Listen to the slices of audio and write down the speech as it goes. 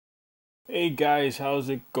Hey guys, how's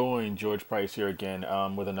it going? George Price here again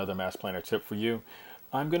with another Mass Planner tip for you.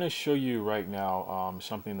 I'm going to show you right now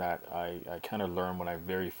something that I kind of learned when I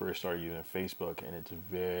very first started using Facebook, and it's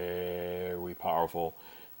very powerful,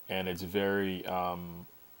 and it's very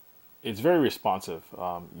responsive.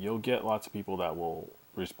 You'll get lots of people that will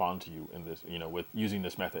respond to you in this, with using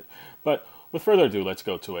this method. But with further ado, let's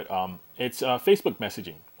go to it. It's Facebook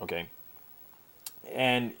messaging, okay?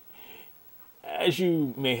 And as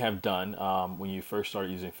you may have done when you first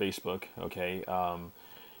started using Facebook, okay,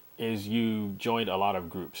 is you joined a lot of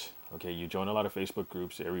groups. Okay, you joined a lot of Facebook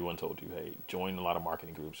groups. Everyone told you, hey, join a lot of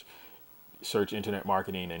marketing groups. Search internet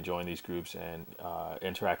marketing and join these groups and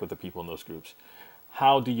interact with the people in those groups.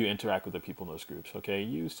 How do you interact with the people in those groups? Okay,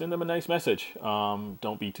 you send them a nice message.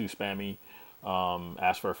 Don't be too spammy.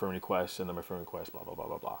 Ask for a friend request. Send them a friend request. Blah blah blah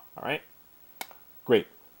blah blah. All right, great.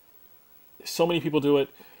 So many people do it.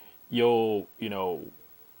 You'll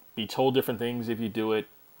be told different things if you do it.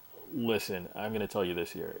 Listen, I'm going to tell you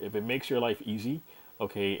this here. If it makes your life easy,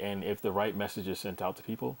 okay, and if the right message is sent out to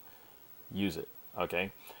people, use it,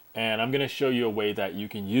 okay? And I'm going to show you a way that you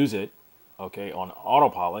can use it, okay, on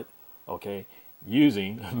autopilot, okay,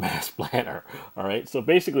 using Mass Planner, all right? So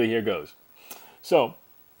basically, here goes. So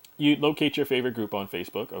you locate your favorite group on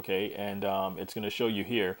Facebook, okay, and it's going to show you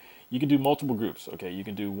here. You can do multiple groups, okay? You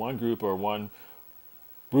can do one group or one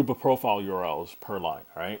group of profile URLs per line,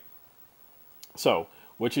 all right? So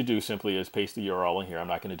what you do simply is paste the URL in here. I'm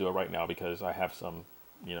not going to do it right now because I have some,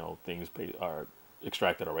 things are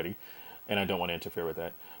extracted already, and I don't want to interfere with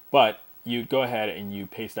that. But you go ahead and you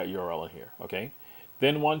paste that URL in here, okay?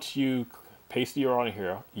 Then once you paste the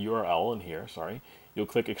URL in here, sorry, you'll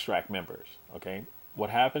click extract members, okay? What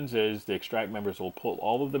happens is the extract members will pull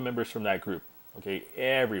all of the members from that group, okay?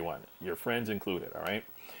 Everyone, your friends included, all right?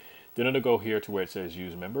 Then it'll go here to where it says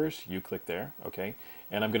use members. You click there, okay?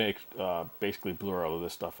 And I'm going to basically blur all of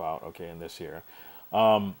this stuff out, okay, in this here.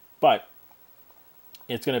 But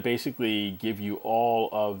it's going to basically give you all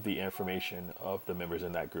of the information of the members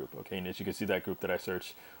in that group, okay? And as you can see, that group that I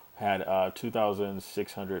searched had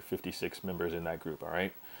 2,656 members in that group, all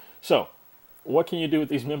right? So what can you do with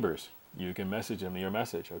these members? You can message them your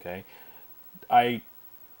message, okay? I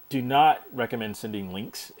do not recommend sending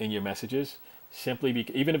links in your messages, simply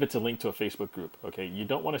because even if it's a link to a Facebook group, okay, you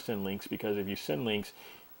don't want to send links because if you send links,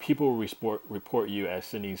 people will report you as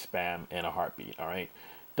sending spam in a heartbeat. All right,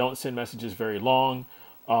 don't send messages very long.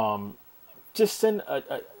 Just send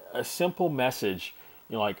a simple message,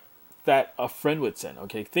 like that a friend would send.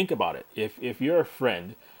 Okay, think about it. If you're a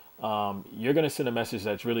friend, you're gonna send a message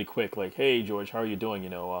that's really quick, like, "Hey George, how are you doing?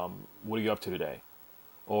 What are you up to today?"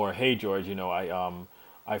 Or, "Hey George,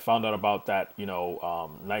 I found out about that,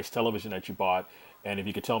 nice television that you bought, and if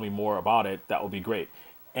you could tell me more about it, that would be great."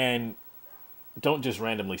 And don't just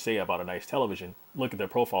randomly say about a nice television. Look at their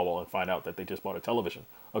profile wall and find out that they just bought a television.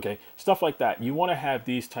 Okay, stuff like that. You want to have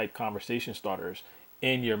these type conversation starters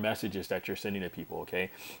in your messages that you're sending to people.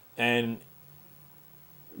 Okay, and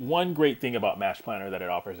one great thing about Mass Planner that it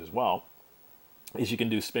offers as well is you can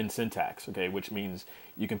do spin syntax, okay, which means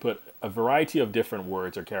you can put a variety of different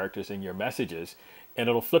words or characters in your messages and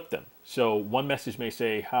it'll flip them. So one message may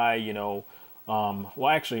say, "Hi, well,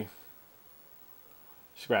 actually,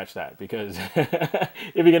 scratch that because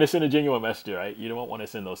if you're going to send a genuine message, right, you don't want to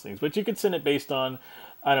send those things. But you could send it based on,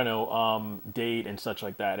 I don't know, date and such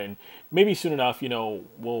like that. And maybe soon enough,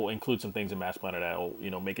 we'll include some things in Mass Planner that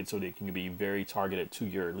will, make it so they can be very targeted to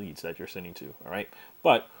your leads that you're sending to, all right?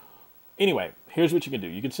 But anyway, here's what you can do.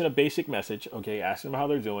 You can send a basic message, okay, asking them how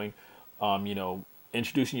they're doing,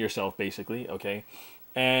 introducing yourself basically, okay,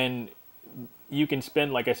 and you can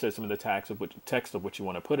spend, like I said, some of the text of what you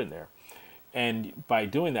want to put in there. And by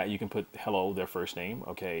doing that, you can put hello, their first name,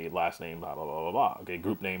 okay, last name, blah, blah, blah, blah, blah, okay,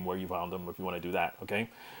 group name, where you found them, if you want to do that, okay.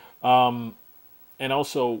 And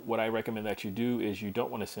also, what I recommend that you do is you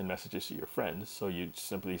don't want to send messages to your friends, so you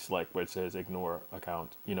simply select where it says ignore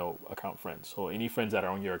account, account friends. So any friends that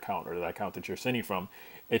are on your account or the account that you're sending from,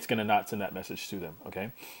 it's going to not send that message to them,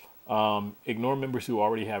 okay? Ignore members who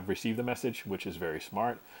already have received the message, which is very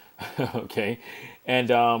smart, okay?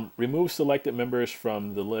 And remove selected members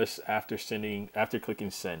from the list after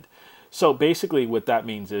clicking send. So basically what that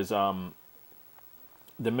means is the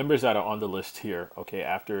members that are on the list here, okay,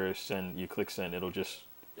 after you click send, it'll just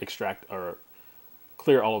extract or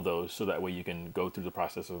clear all of those so that way you can go through the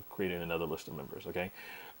process of creating another list of members, okay?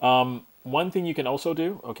 One thing you can also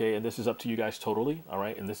do, okay, and this is up to you guys totally, all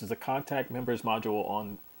right, and this is the contact members module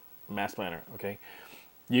on Mass Planner, okay?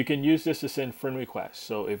 You can use this to send friend requests.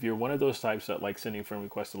 So if you're one of those types that like sending friend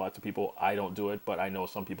requests to lots of people, I don't do it, but I know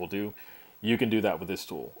some people do. You can do that with this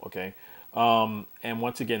tool, okay? And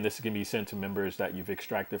once again, this is going to be sent to members that you've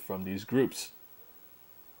extracted from these groups.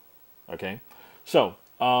 Okay, so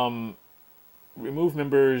remove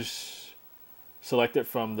members selected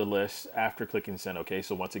from the list after clicking send. Okay,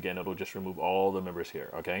 so once again, it'll just remove all the members here.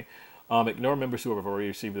 Okay, ignore members who have already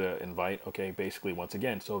received the invite. Okay, basically, once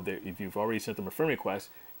again, so if you've already sent them a friend request,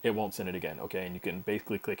 it won't send it again. Okay, and you can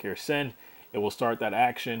basically click here, send. It will start that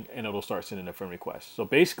action, and it'll start sending a friend request. So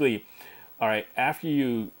basically, all right, after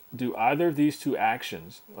you do either of these two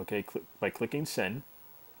actions, okay, by clicking send,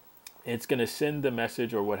 it's going to send the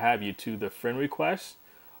message or what have you to the friend request,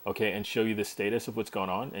 okay, and show you the status of what's going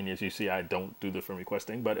on. And as you see, I don't do the friend request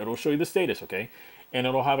thing, but it'll show you the status, okay, and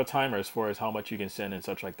it'll have a timer as far as how much you can send and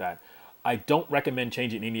such like that. I don't recommend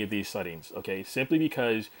changing any of these settings, okay, simply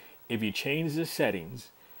because if you change the settings,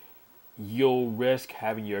 you'll risk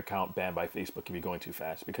having your account banned by Facebook if you're going too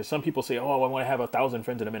fast. Because some people say, oh, I want to have 1,000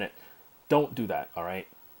 friends in a minute. Don't do that, all right?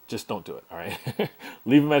 Just don't do it, all right?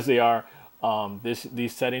 Leave them as they are.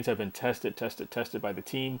 These settings have been tested by the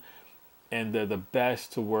team, and they're the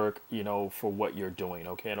best to work, you know, for what you're doing,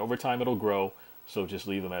 okay? And over time, it'll grow, so just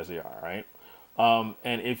leave them as they are, all right?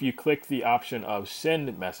 And if you click the option of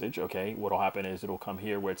send message, okay, what'll happen is it'll come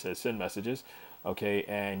here where it says send messages, okay?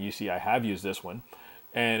 And you see I have used this one.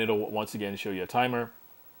 And it'll once again show you a timer.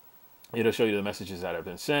 It'll show you the messages that have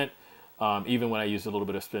been sent. Even when I use a little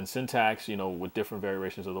bit of spin syntax, you know, with different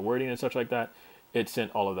variations of the wording and such like that, it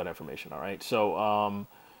sent all of that information. All right. So,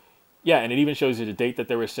 yeah, and it even shows you the date that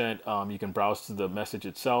they were sent. You can browse to the message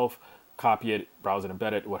itself, copy it, browse it,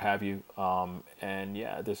 embed it, what have you. And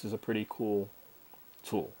yeah, this is a pretty cool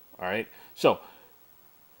tool. All right. So,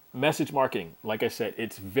 message marketing, like I said,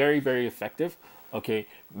 it's very, very effective. Okay,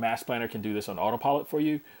 Mass Planner can do this on autopilot for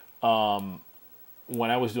you.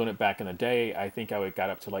 When I was doing it back in the day, I think I got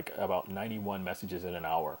up to like about 91 messages in an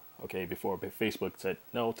hour. Okay, before Facebook said,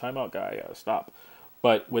 no, timeout, guy, stop.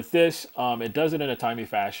 But with this, it does it in a timely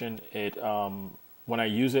fashion. When I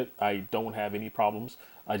use it, I don't have any problems.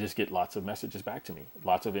 I just get lots of messages back to me,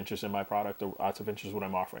 lots of interest in my product, or lots of interest in what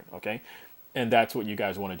I'm offering. Okay. And that's what you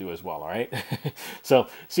guys want to do as well, all right? So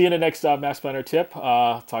see you in the next Mass Planner tip.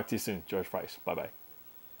 Talk to you soon. George Price. Bye-bye.